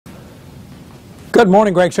Good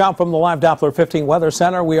morning, Greg Schaub from the Live Doppler 15 Weather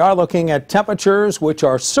Center. We are looking at temperatures which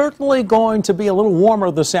are certainly going to be a little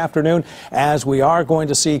warmer this afternoon as we are going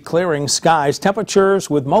to see clearing skies. Temperatures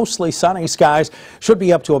with mostly sunny skies should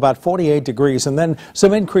be up to about 48 degrees and then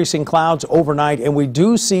some increasing clouds overnight, and we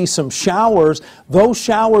do see some showers. Those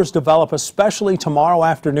showers develop especially tomorrow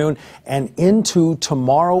afternoon and into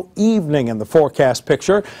tomorrow evening in the forecast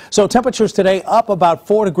picture. So temperatures today up about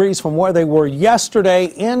 4 degrees from where they were yesterday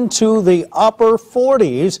into the upper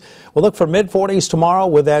 40s. We'll look for mid-40s tomorrow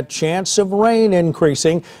with that chance of rain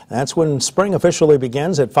increasing. That's when spring officially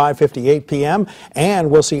begins at 5:58 p.m. And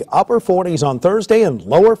we'll see upper 40s on Thursday and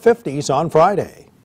lower 50s on Friday.